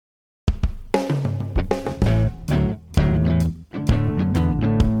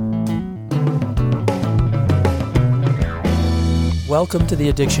Welcome to the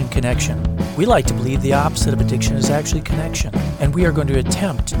Addiction Connection. We like to believe the opposite of addiction is actually connection, and we are going to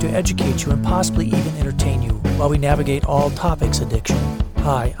attempt to educate you and possibly even entertain you while we navigate all topics addiction.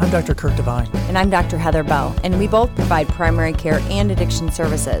 Hi, I'm Dr. Kurt Devine. And I'm Dr. Heather Bell, and we both provide primary care and addiction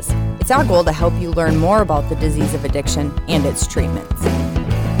services. It's our goal to help you learn more about the disease of addiction and its treatments.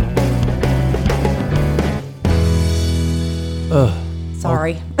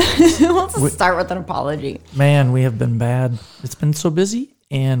 Sorry. Let's just start with an apology. Man, we have been bad. It's been so busy,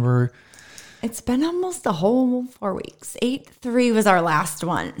 and It's been almost a whole 4 weeks. 8/3 was our last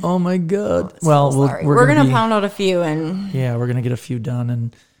one. Oh my God. We're going to pound out a few. Yeah, we're going to get a few done,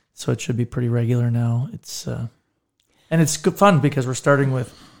 and so it should be pretty regular now. It's good fun because we're starting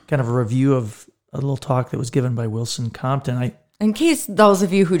with kind of a review of a little talk that was given by Wilson Compton. In case those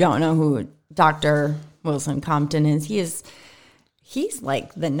of you who don't know who Dr. Wilson Compton is, he's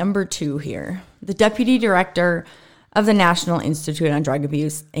like the number 2 here, the deputy director of the National Institute on Drug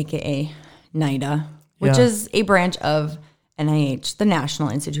Abuse, aka NIDA, which is a branch of NIH, the National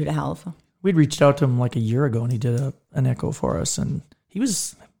Institute of Health. We'd reached out to him like a year ago, and he did an echo for us, and he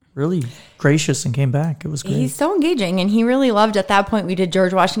was really gracious and came back. It was great. He's so engaging, and he really loved, at that point, we did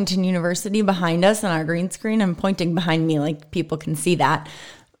George Washington University behind us on our green screen. I'm pointing behind me like people can see that.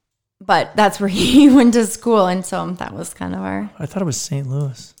 But that's where he went to school, and so that was kind of our... I thought it was St.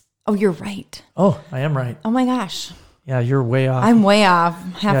 Louis. Oh, you're right. Oh, I am right. Oh, my gosh. Yeah, you're way off. I'm way off.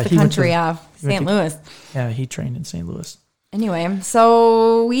 Half the country off. St. Louis. Yeah, he trained in St. Louis. Anyway,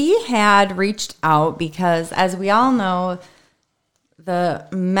 so we had reached out because, as we all know, the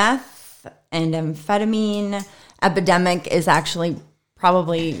meth and amphetamine epidemic is actually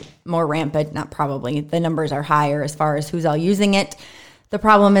probably more rampant. Not probably. The numbers are higher as far as who's all using it. The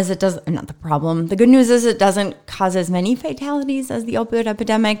problem is the good news is it doesn't cause as many fatalities as the opioid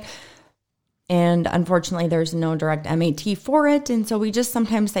epidemic. And unfortunately, there's no direct MAT for it. And so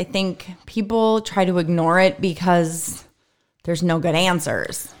I think people try to ignore it because there's no good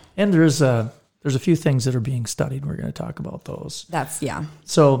answers. And there's a few things that are being studied. We're going to talk about those.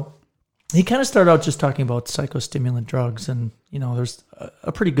 So he kind of started out just talking about psychostimulant drugs. And, there's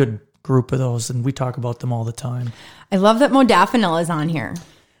a pretty good group of those, and we talk about them all the time. I love that modafinil is on here.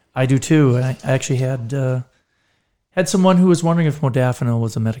 I do too. I actually had someone who was wondering if modafinil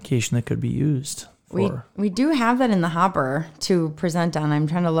was a medication that could be used for. We do have that in the hopper to present on. I'm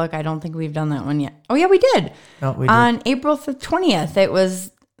trying to look. I don't think we've done that one yet. Oh yeah, we did. No, we did. On April 20th, it was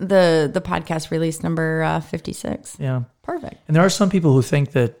the podcast release number 56. Yeah, perfect. And there are some people who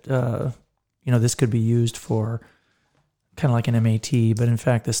think that this could be used for kind of like an MAT, but in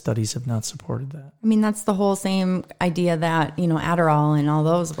fact, the studies have not supported that. I mean, that's the whole same idea that, Adderall and all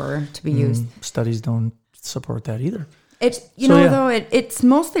those were to be used. Studies don't support that either. It's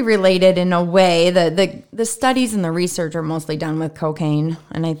mostly related in a way. The studies and the research are mostly done with cocaine,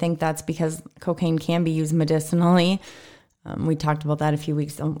 and I think that's because cocaine can be used medicinally. We talked about that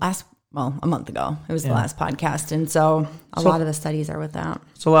a month ago. It was the last podcast, and so a lot of the studies are with that.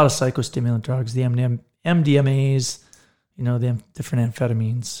 So a lot of psychostimulant drugs, the MDMAs, the different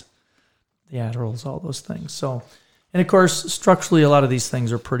amphetamines, the Adderalls, all those things. So, and of course, structurally, a lot of these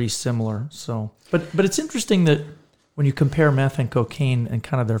things are pretty similar. So, but it's interesting that when you compare meth and cocaine and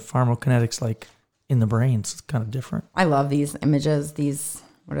kind of their pharmacokinetics, like in the brains, it's kind of different. I love these images.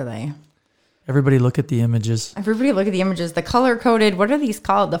 What are they? Everybody look at the images. The color-coded, what are these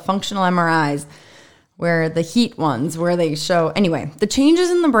called? The functional MRIs. Where the heat ones, where they show... Anyway, the changes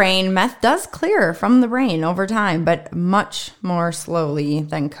in the brain, meth does clear from the brain over time, but much more slowly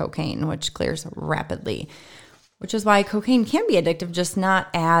than cocaine, which clears rapidly. Which is why cocaine can be addictive, just not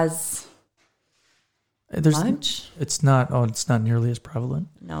as much. It's not nearly as prevalent.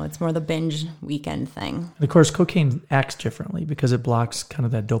 No, it's more the binge weekend thing. And of course, cocaine acts differently because it blocks kind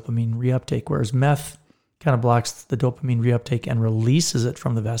of that dopamine reuptake, whereas meth kind of blocks the dopamine reuptake and releases it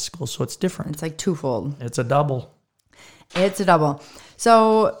from the vesicles, so it's different. It's like twofold. It's a double.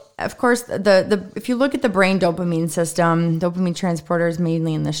 So, of course, if you look at the brain dopamine system, dopamine transporters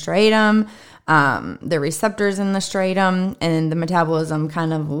mainly in the striatum, the receptors in the striatum, and the metabolism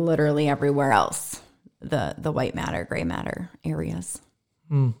kind of literally everywhere else. The white matter, gray matter areas.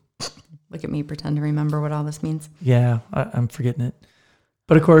 Look at me, pretend to remember what all this means. Yeah, I'm forgetting it.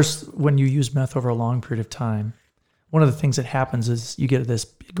 But of course, when you use meth over a long period of time, one of the things that happens is you get this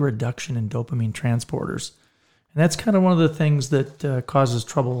big reduction in dopamine transporters. And that's kind of one of the things that causes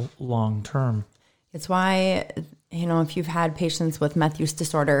trouble long term. It's why, if you've had patients with meth use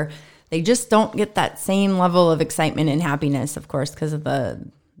disorder, they just don't get that same level of excitement and happiness, of course, because of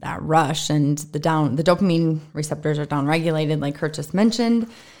that rush, and the dopamine receptors are downregulated, like Kurt just mentioned.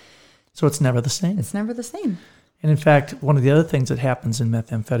 So it's never the same. It's never the same. And in fact, one of the other things that happens in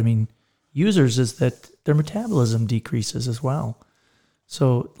methamphetamine users is that their metabolism decreases as well.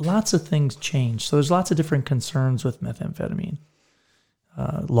 So lots of things change. So there's lots of different concerns with methamphetamine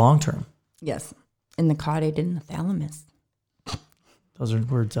long term. Yes. In the caudate and the thalamus. Those are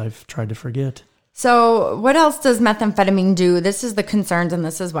words I've tried to forget. So what else does methamphetamine do? This is the concerns, and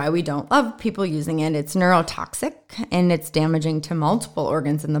this is why we don't love people using it. It's neurotoxic, and it's damaging to multiple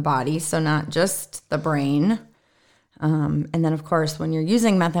organs in the body, so not just the brain. And then, of course, when you're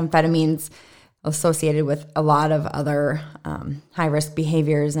using methamphetamines associated with a lot of other high-risk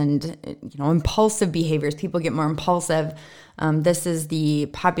behaviors and impulsive behaviors, people get more impulsive. This is the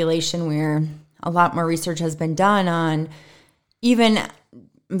population where a lot more research has been done on. Even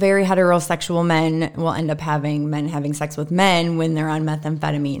very heterosexual men will end up having sex with men when they're on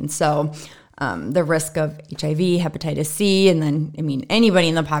methamphetamine. So the risk of HIV, hepatitis C, and then, anybody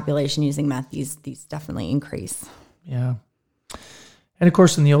in the population using meth, these definitely increase. Yeah. And of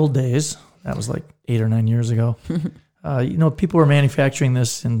course, in the old days, that was like 8 or 9 years ago, people were manufacturing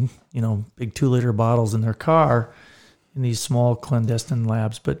this in, big 2-liter bottles in their car in these small clandestine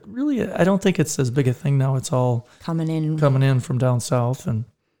labs. But really, I don't think it's as big a thing now. It's all coming in from down south, and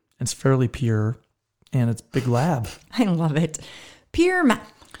it's fairly pure, and it's big lab. I love it. Pure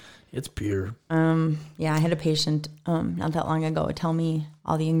meth. It's pure. Yeah, I had a patient not that long ago tell me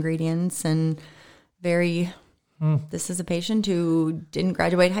all the ingredients, and this is a patient who didn't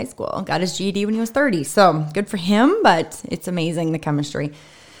graduate high school, got his GED when he was 30. So good for him, but it's amazing, the chemistry.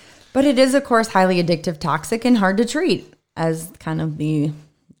 But it is, of course, highly addictive, toxic, and hard to treat, as kind of the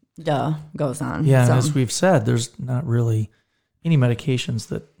goes on. Yeah, so. And as we've said, there's not really any medications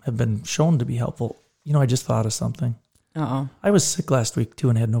that have been shown to be helpful. I just thought of something. Uh-oh. I was sick last week, too,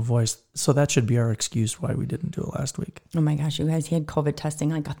 and had no voice. So that should be our excuse why we didn't do it last week. Oh, my gosh, you guys, he had COVID testing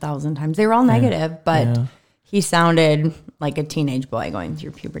like 1,000 times. They were all negative, but he sounded like a teenage boy going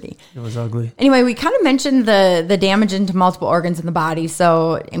through puberty. It was ugly. Anyway, we kind of mentioned the damage into multiple organs in the body.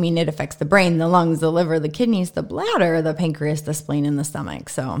 So, it affects the brain, the lungs, the liver, the kidneys, the bladder, the pancreas, the spleen, and the stomach.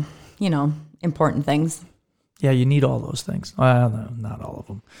 So, important things. Yeah, you need all those things. Well, no, not all of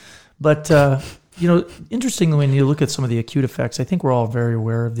them. But, interestingly, when you look at some of the acute effects, I think we're all very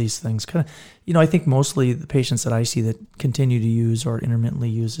aware of these things. Kind of, I think mostly the patients that I see that continue to use or intermittently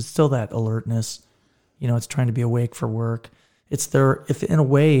use, it's still that alertness. It's trying to be awake for work. It's there. If in a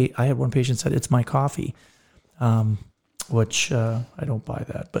way, I had one patient said, it's my coffee, which I don't buy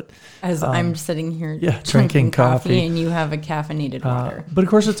that. But as I'm sitting here drinking coffee and you have a caffeinated water. But of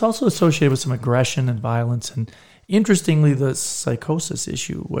course, it's also associated with some aggression and violence. And interestingly, the psychosis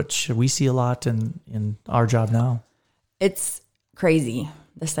issue, which we see a lot in our job now. It's crazy,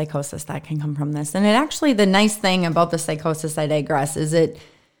 the psychosis that can come from this. And the nice thing about the psychosis, I digress, is it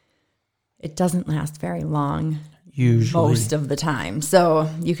doesn't last very long. Usually. Most of the time. So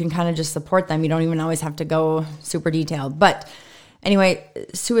you can kind of just support them. You don't even always have to go super detailed. But anyway,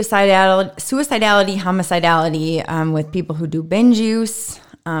 suicidality, homicidality with people who do binge use.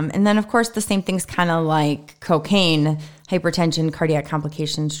 And then, of course, the same things kind of like cocaine, hypertension, cardiac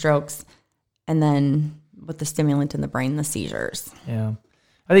complications, strokes, and then with the stimulant in the brain, the seizures. Yeah.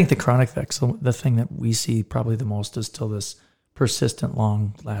 I think the chronic effects, the thing that we see probably the most is still this persistent,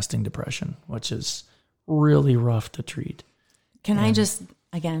 long-lasting depression, which is really rough to treat. Can I just,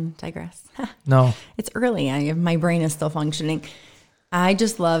 again, digress? No. It's early. My brain is still functioning. I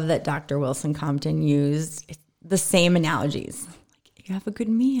just love that Dr. Wilson Compton used the same analogies. Like, you have a good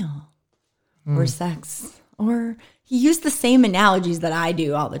meal or sex. Or he used the same analogies that I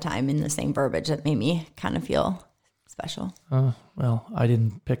do all the time in the same verbiage that made me kind of feel special. Well, I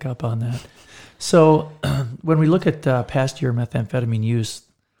didn't pick up on that. So when we look at past year methamphetamine use,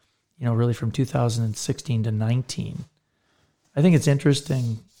 really from 2016 to 19, I think it's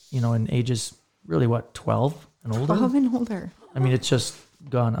interesting, in ages really 12 and older? 12 and older. It's just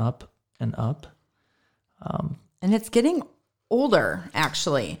gone up and up. And it's getting older,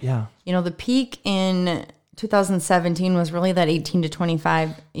 actually. Yeah. The peak in 2017 was really that 18 to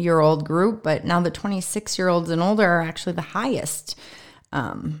 25-year-old group, but now the 26-year-olds and older are actually the highest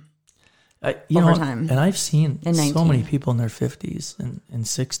over time. And I've seen so many people in their 50s and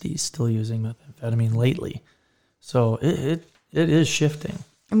 60s still using methamphetamine lately. So it is shifting.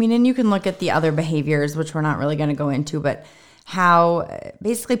 And you can look at the other behaviors, which we're not really going to go into, but how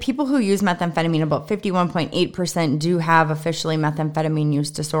basically people who use methamphetamine, about 51.8% do have officially methamphetamine use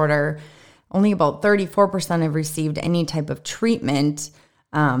disorder. Only about 34% have received any type of treatment,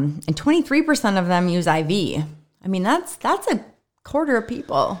 and 23% of them use IV. That's a quarter of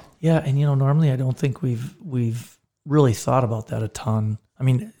people. Yeah, and normally I don't think we've really thought about that a ton.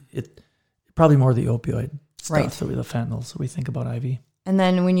 It probably more the opioid stuff, the fentanyls that we think about IV. And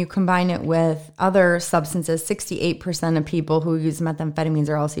then when you combine it with other substances, 68% of people who use methamphetamines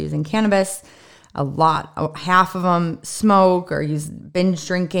are also using cannabis. Half of them smoke or use binge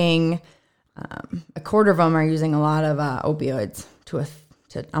drinking. A quarter of them are using a lot of opioids to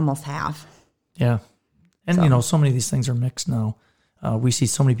almost half. Yeah. And, so many of these things are mixed now. We see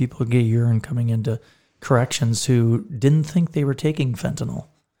so many people who get urine coming into corrections who didn't think they were taking fentanyl,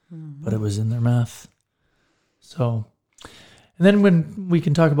 but it was in their meth. So, and then when we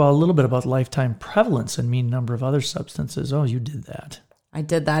can talk about a little bit about lifetime prevalence and mean number of other substances. Oh, you did that. I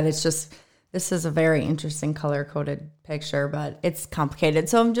did that. It's just, this is a very interesting color-coded picture, but it's complicated.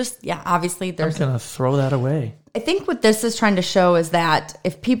 So I'm just, obviously I'm going to throw that away. I think what this is trying to show is that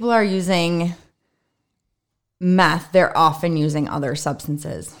if people are using meth, they're often using other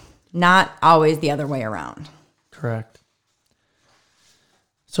substances, not always the other way around. Correct.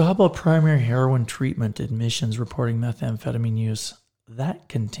 So how about primary heroin treatment admissions reporting methamphetamine use? That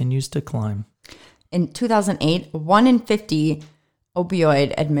continues to climb. In 2008, 1 in 50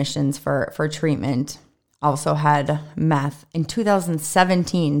 opioid admissions for treatment also had meth. In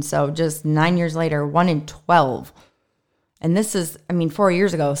 2017, so just 9 years later, 1 in 12. And this is, 4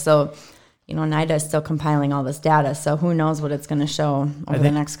 years ago. So, NIDA is still compiling all this data. So who knows what it's going to show over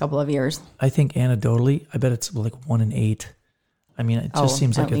the next couple of years. I think anecdotally, I bet it's like 1 in 8. It just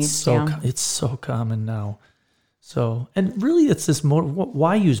seems like it's so common now. So, and really it's this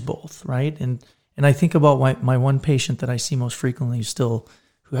why use both, right? And I think about my one patient that I see most frequently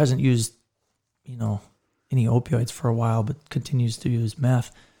who hasn't used, any opioids for a while, but continues to use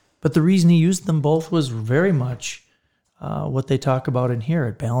meth. But the reason he used them both was very much what they talk about in here.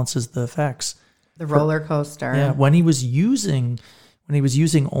 It balances the effects. The roller coaster. Yeah. When he was using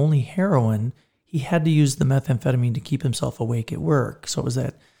only heroin, he had to use the methamphetamine to keep himself awake at work. So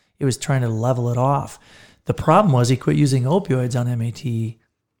it was trying to level it off. The problem was he quit using opioids on MAT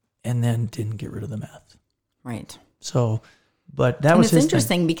and then didn't get rid of the meth. Right. So, but that was his thing. It's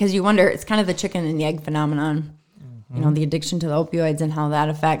interesting because you wonder, it's kind of the chicken and the egg phenomenon. Mm-hmm. The addiction to the opioids and how that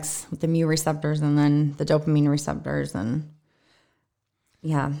affects the mu receptors and then the dopamine receptors and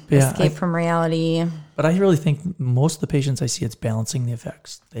escape from reality. But I really think most of the patients I see, it's balancing the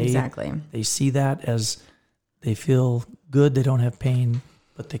effects. Exactly. They see that as they feel good, they don't have pain,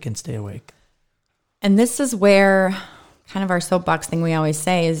 but they can stay awake. And this is where kind of our soapbox thing we always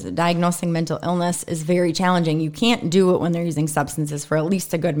say is diagnosing mental illness is very challenging. You can't do it when they're using substances for at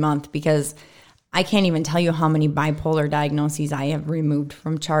least a good month because I can't even tell you how many bipolar diagnoses I have removed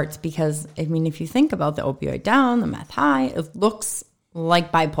from charts because, if you think about the opioid down, the meth high, it looks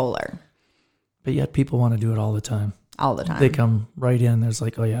like bipolar. But yet people want to do it all the time. All the time. They come right in, there's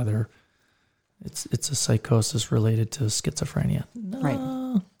like, it's a psychosis related to schizophrenia. No.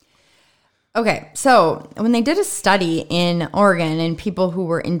 Right. Okay, so when they did a study in Oregon and people who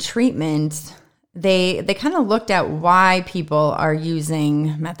were in treatment, they kind of looked at why people are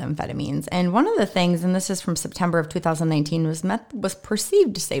using methamphetamines. And one of the things, and this is from September of 2019, was meth was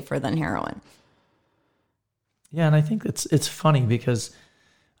perceived safer than heroin. Yeah, and I think it's funny because,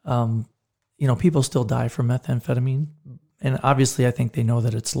 people still die from methamphetamine. And obviously I think they know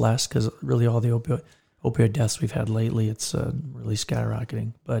that it's less because really all the opioid deaths we've had lately, it's really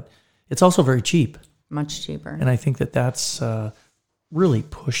skyrocketing. But it's also very cheap. Much cheaper. And I think that's really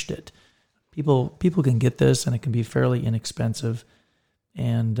pushed it. People can get this and it can be fairly inexpensive.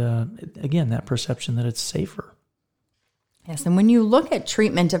 And again, that perception that it's safer. Yes, and when you look at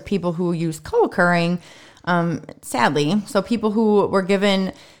treatment of people who use co-occurring, sadly, so people who were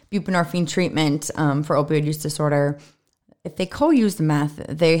given buprenorphine treatment for opioid use disorder, if they co-used meth,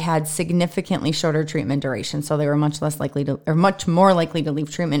 they had significantly shorter treatment duration. So they were much more likely to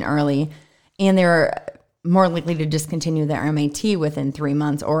leave treatment early, and they were more likely to discontinue their MAT within 3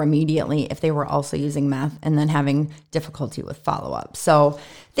 months or immediately if they were also using meth and then having difficulty with follow-up. So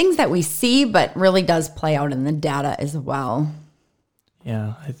things that we see, but really does play out in the data as well.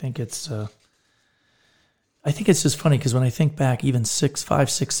 Yeah, I think it's just funny because when I think back even 5,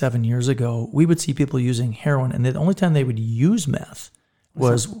 6, 7 years ago, we would see people using heroin, and the only time they would use meth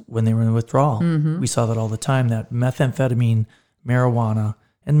was when they were in withdrawal. Mm-hmm. We saw that all the time, that methamphetamine, marijuana,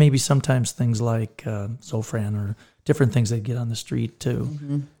 and maybe sometimes things like Zofran or different things they'd get on the street to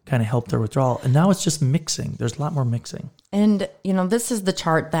kind of help their withdrawal. And now it's just mixing. There's a lot more mixing. And, this is the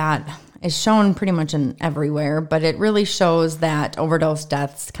chart that is shown pretty much in everywhere, but it really shows that overdose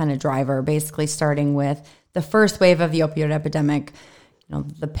deaths kind of driver, basically starting with the first wave of the opioid epidemic,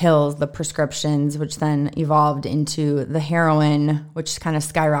 the pills, the prescriptions, which then evolved into the heroin, which kind of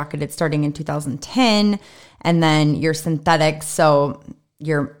skyrocketed starting in 2010, and then your synthetics, so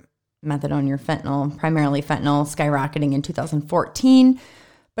your methadone, your fentanyl, primarily fentanyl, skyrocketing in 2014.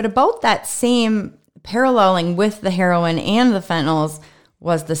 But about that same paralleling with the heroin and the fentanyls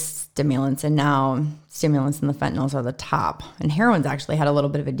was the stimulants. And now stimulants and the fentanyls are the top. And heroin's actually had a little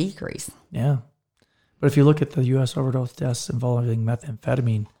bit of a decrease. Yeah. But if you look at the U.S. overdose deaths involving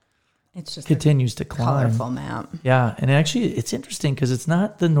methamphetamine, it's just continues to climb. Colorful map. Yeah. And actually, it's interesting because it's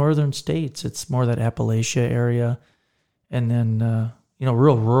not the northern states. It's more that Appalachia area. And then,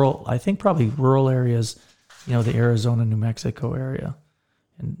 real rural, I think probably rural areas, the Arizona, New Mexico area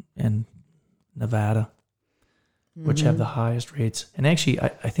and Nevada, which have the highest rates. And actually, I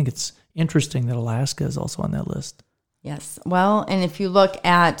think it's interesting that Alaska is also on that list. Yes. Well, and if you look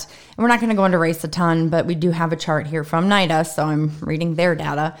at, and we're not going to go into race a ton, but we do have a chart here from NIDAs, so I'm reading their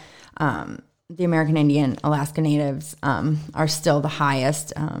data. The American Indian, Alaska Natives are still the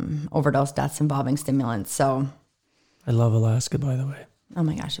highest overdose deaths involving stimulants. So, I love Alaska, by the way. Oh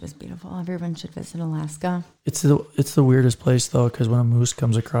my gosh, it was beautiful. Everyone should visit Alaska. It's the weirdest place though, because when a moose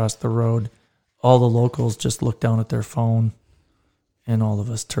comes across the road, all the locals just look down at their phone, and all of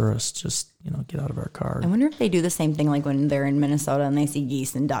us tourists just get out of our car. I wonder if they do the same thing like when they're in Minnesota and they see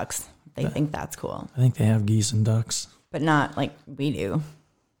geese and ducks. They think that's cool. I think they have geese and ducks, but not like we do.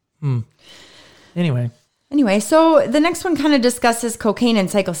 Anyway, so the next one kind of discusses cocaine and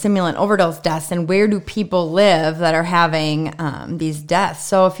psychostimulant overdose deaths and where do people live that are having these deaths.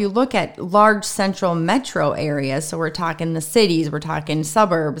 So if you look at large central metro areas, so we're talking the cities, we're talking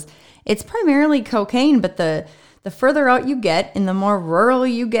suburbs, it's primarily cocaine, but the further out you get and the more rural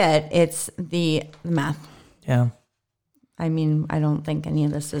you get, it's the meth. Yeah. I mean, I don't think any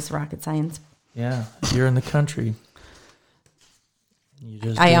of this is rocket science. Yeah. If you're in the country.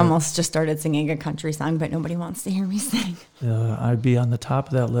 I almost just started singing a country song, but nobody wants to hear me sing. I'd be on the top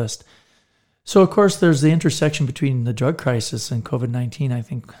of that list. So, of course, there's the intersection between the drug crisis and COVID-19. I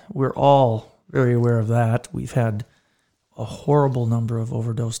think we're all very aware of that. We've had a horrible number of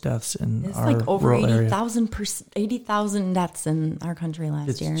overdose deaths in our like over rural area. 80,000 deaths in our country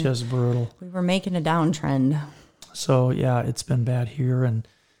last year. It's just brutal. We were making a downtrend. So, yeah, it's been bad here and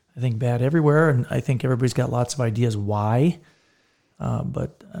I think bad everywhere. And I think everybody's got lots of ideas why.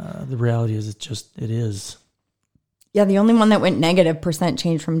 But the reality is it is. Yeah, the only one that went negative percent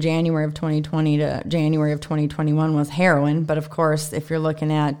change from January of 2020 to January of 2021 was heroin. But of course, if you're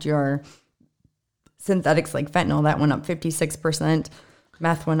looking at your synthetics like fentanyl, that went up 56%.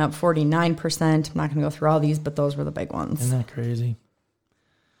 Meth went up 49%. I'm not going to go through all these, but those were the big ones. Isn't that crazy?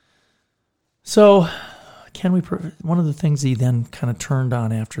 So can we, one of the things he then kind of turned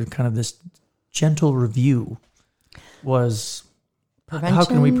on after kind of this gentle review was... Prevention. How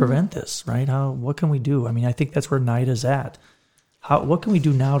can we prevent this, right? What can we do? I mean, I think that's where NIDA's at. What can we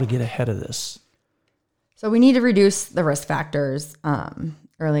do now to get ahead of this? So we need to reduce the risk factors,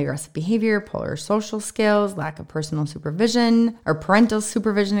 early aggressive behavior, poor social skills, lack of personal supervision or parental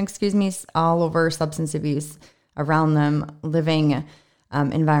supervision, all over substance abuse around them, living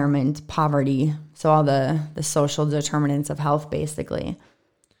environment, poverty. So all the social determinants of health, basically.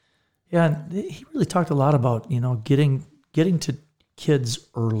 Yeah, and he really talked a lot about, getting to kids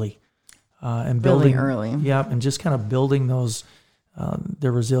early and building really early. Yeah, and just kind of building those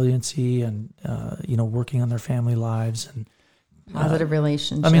their resiliency and working on their family lives and positive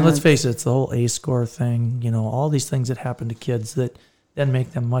relationships. I mean, let's face it, it's the whole ACE score thing. All these things that happen to kids that then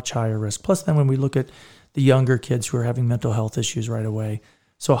make them much higher risk. Plus, then when we look at the younger kids who are having mental health issues right away,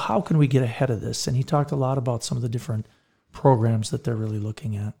 so how can we get ahead of this? And he talked a lot about some of the different programs that they're really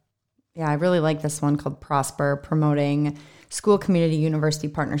looking at. Yeah, I really like this one called Prosper, promoting school, community, university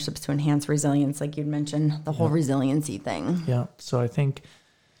partnerships to enhance resilience, like you'd mentioned, the whole resiliency thing. Yeah, so I think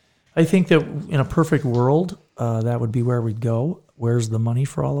that in a perfect world, that would be where we'd go. Where's the money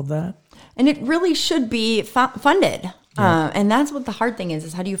for all of that? And it really should be funded. Yeah. And that's what the hard thing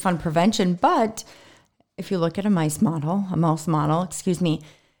is how do you fund prevention? But if you look at a mouse model, a mouse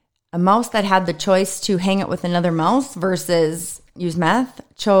that had the choice to hang it with another mouse versus use meth,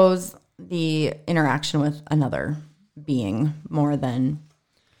 chose the interaction with another being more than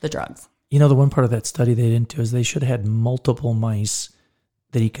the drugs. The one part of that study they didn't do is they should have had multiple mice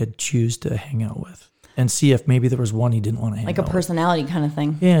that he could choose to hang out with and see if maybe there was one he didn't want to hang out with. Like a personality kind of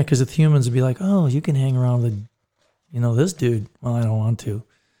thing. Yeah, because if humans would be like, oh, you can hang around with, this dude. Well, I don't want to.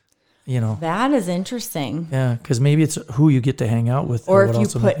 That is interesting. Yeah, because maybe it's who you get to hang out with. Or if you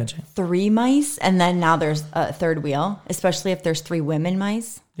put 3 mice and then now there's a third wheel, especially if there's 3 women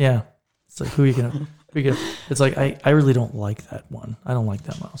mice. Yeah. It's like, who are you going to... It's like, I really don't like that one. I don't like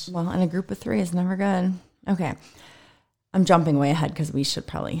that mouse. Well, and a group of 3 is never good. Okay. I'm jumping way ahead because we should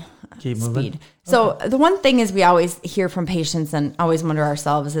probably Keep moving. speed. So the one thing is we always hear from patients and always wonder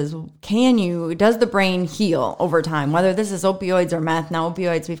ourselves is, does the brain heal over time? Whether this is opioids or meth. Now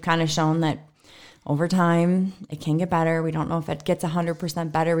opioids, we've kind of shown that over time it can get better. We don't know if it gets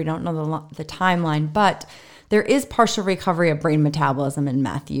 100% better. We don't know the timeline, but there is partial recovery of brain metabolism in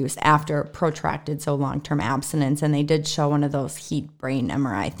meth use after protracted, so long-term abstinence. And they did show one of those heat brain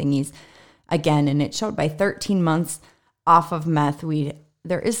MRI thingies again, and it showed by 13 months off of meth,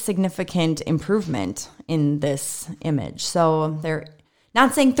 there is significant improvement in this image. So they're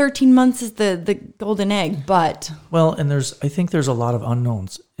not saying 13 months is the golden egg, but... Well, and I think there's a lot of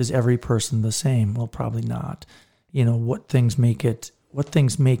unknowns. Is every person the same? Well, probably not. What things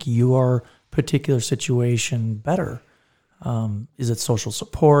make your particular situation better? Is it social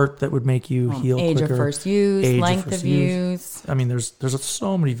support that would make you heal age quicker? Of first use, length of use. I mean, there's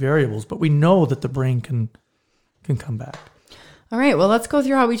so many variables, but we know that the brain can come back. All right, well, let's go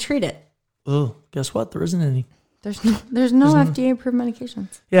through how we treat it. Oh, guess what? There isn't any. There's no FDA approved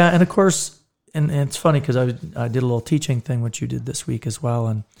medications. Yeah, and of course, and it's funny because I did a little teaching thing, which you did this week as well,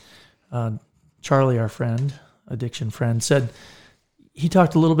 and Charlie, our friend, addiction friend, said. He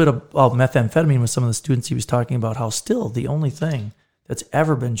talked a little bit about methamphetamine with some of the students. He was talking about how still the only thing that's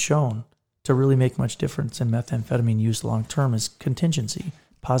ever been shown to really make much difference in methamphetamine use long-term is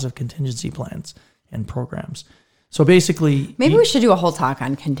positive contingency plans and programs. So basically... Maybe we should do a whole talk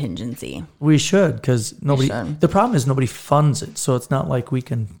on contingency. We should, because the problem is nobody funds it. So it's not like we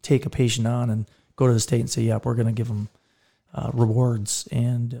can take a patient on and go to the state and say, yep, we're going to give them rewards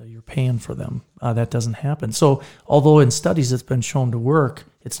and you're paying for them. That doesn't happen. So although in studies it's been shown to work,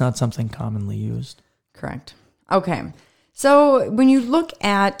 it's not something commonly used. Correct. Okay. So when you look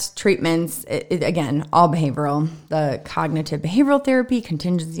at treatments, again, all behavioral, the cognitive behavioral therapy,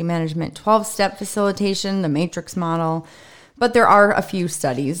 contingency management, 12-step facilitation, the matrix model, but there are a few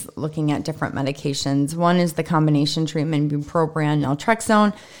studies looking at different medications. One is the combination treatment, bupropion,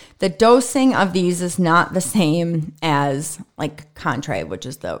 naltrexone. The dosing of these is not the same as like Contrave, which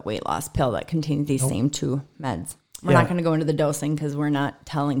is the weight loss pill that contains these same two meds. We're not going to go into the dosing because we're not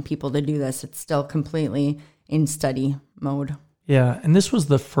telling people to do this. It's still completely in study mode. Yeah, and this was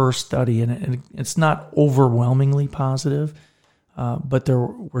the first study, and it's not overwhelmingly positive, but there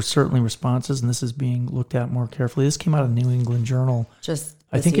were certainly responses, and this is being looked at more carefully. This came out of the New England Journal,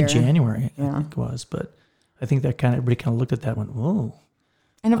 I think in January, I think it was, but I think that everybody kind of looked at that and went, whoa.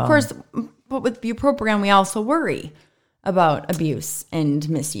 And of course, but with bupropion, we also worry about abuse and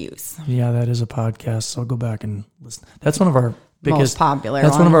misuse. Yeah, that is a podcast, so I'll go back and listen. That's one of our most popular.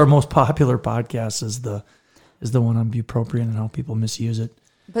 That's one of our most popular podcasts is the one on bupropion and how people misuse it.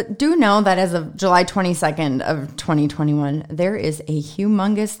 But do know that as of July 22nd of 2021, there is a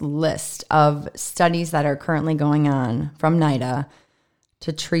humongous list of studies that are currently going on from NIDA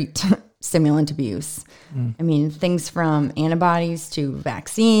to treat stimulant abuse. I mean, things from antibodies to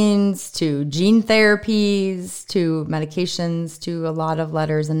vaccines to gene therapies to medications to a lot of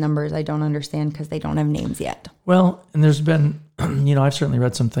letters and numbers I don't understand because they don't have names yet. Well, and there's been, I've certainly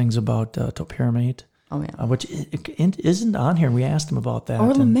read some things about topiramate. Oh, yeah. Which isn't on here. We asked him about that.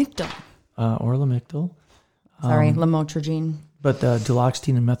 Or Lamictal. Sorry, lamotrigine. But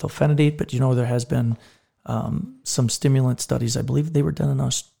duloxetine and methylphenidate. But, there has been some stimulant studies. I believe they were done in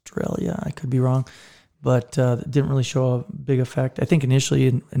Australia. I could be wrong. But it didn't really show a big effect. I think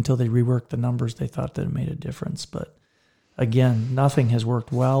initially, until they reworked the numbers, they thought that it made a difference. But, again, nothing has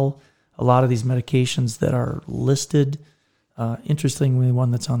worked well. A lot of these medications that are listed... interestingly,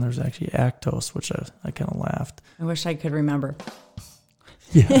 one that's on there is actually Actos, which I kind of laughed. I wish I could remember.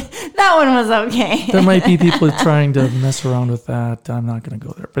 Yeah. That one was okay. There might be people trying to mess around with that. I'm not going to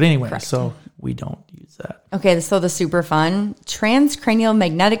go there. But anyway, Correct. So we don't use that. Okay, so the super fun, transcranial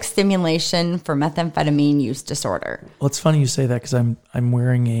magnetic stimulation for methamphetamine use disorder. Well, it's funny you say that because I'm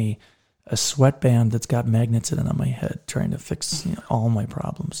wearing a sweatband that's got magnets in it on my head trying to fix all my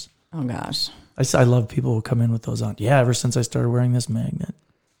problems. Oh, gosh. I love people who come in with those on. Yeah, ever since I started wearing this magnet.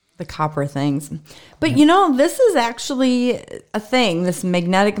 The copper things. But, this is actually a thing, this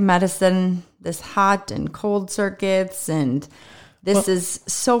magnetic medicine, this hot and cold circuits, and this is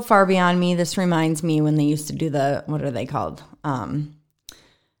so far beyond me. This reminds me when they used to do what are they called? When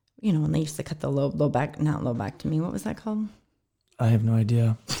they used to cut the not lobectomy. What was that called? I have no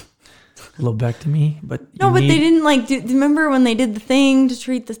idea. Lobectomy, but... No, but they didn't do you remember when they did the thing to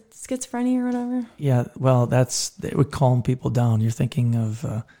treat the schizophrenia or whatever? Yeah, well, they would calm people down. You're thinking of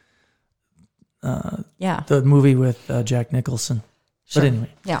the movie with Jack Nicholson. Sure. But anyway.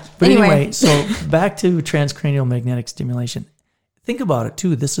 Yeah. But anyway, so back to transcranial magnetic stimulation. Think about it,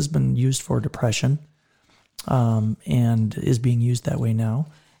 too. This has been used for depression and is being used that way now.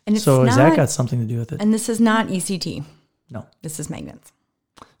 And it's so not, has that got something to do with it? And this is not ECT. No. This is magnets.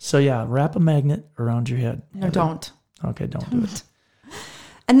 So yeah, wrap a magnet around your head. No, don't. Okay, don't do it.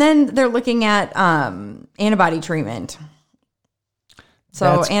 And then they're looking at antibody treatment.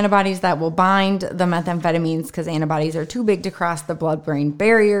 So antibodies that will bind the methamphetamines, because antibodies are too big to cross the blood-brain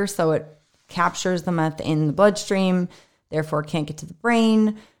barrier, so it captures the meth in the bloodstream, therefore can't get to the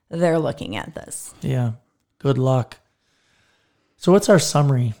brain. They're looking at this. Yeah. Good luck. So what's our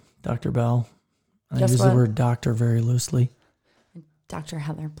summary, Dr. Bell? I use the word doctor very loosely. Dr.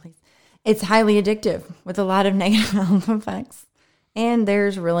 Heather, please. It's highly addictive with a lot of negative health effects. And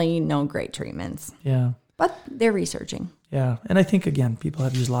there's really no great treatments. Yeah. But they're researching. Yeah. And I think, again, people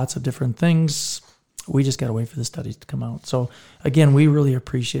have used lots of different things. We just got to wait for the studies to come out. So, again, we really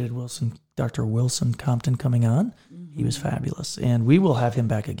appreciated Dr. Wilson Compton coming on. Mm-hmm. He was fabulous. And we will have him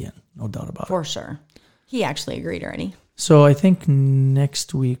back again. No doubt about it. For sure. He actually agreed already. So I think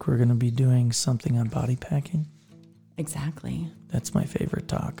next week we're going to be doing something on body packing. Exactly. That's my favorite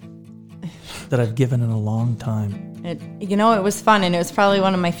talk that I've given in a long time. It was fun, and it was probably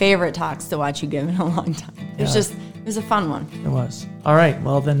one of my favorite talks to watch you give in a long time. It was a fun one. It was. All right.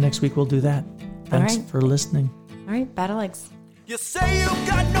 Well, then next week we'll do that. Thanks for listening. All right. Battle eggs. You say you've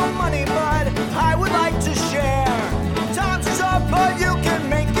got no money, but I would like to share. Times are tough, but you can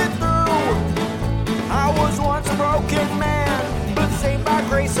make it through. I was once a broken man, but saved by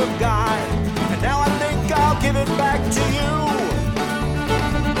grace of God. And now I think I'll give it back to you.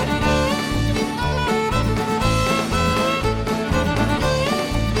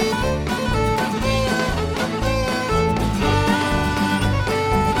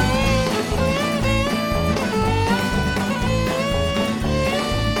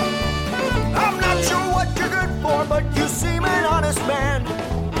 But you seem an honest man.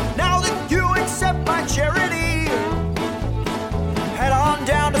 Now that you accept my charity, head on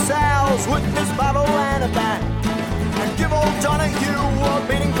down to Sal's with this bottle and a bat, and give old Donahue a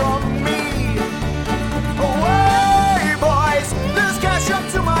beating from me. Away, boys, there's cash up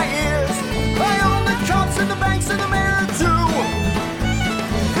to my ears. I own the cops and the banks and the mayor too.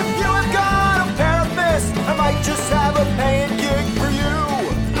 If you have got a pair of fists, I might just have a paying gig for you.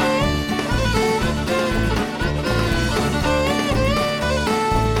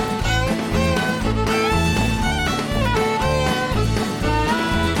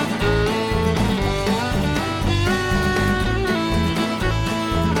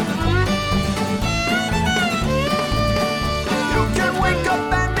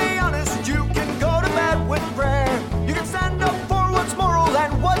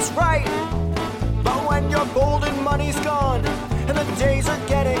 Right, but when your golden money's gone,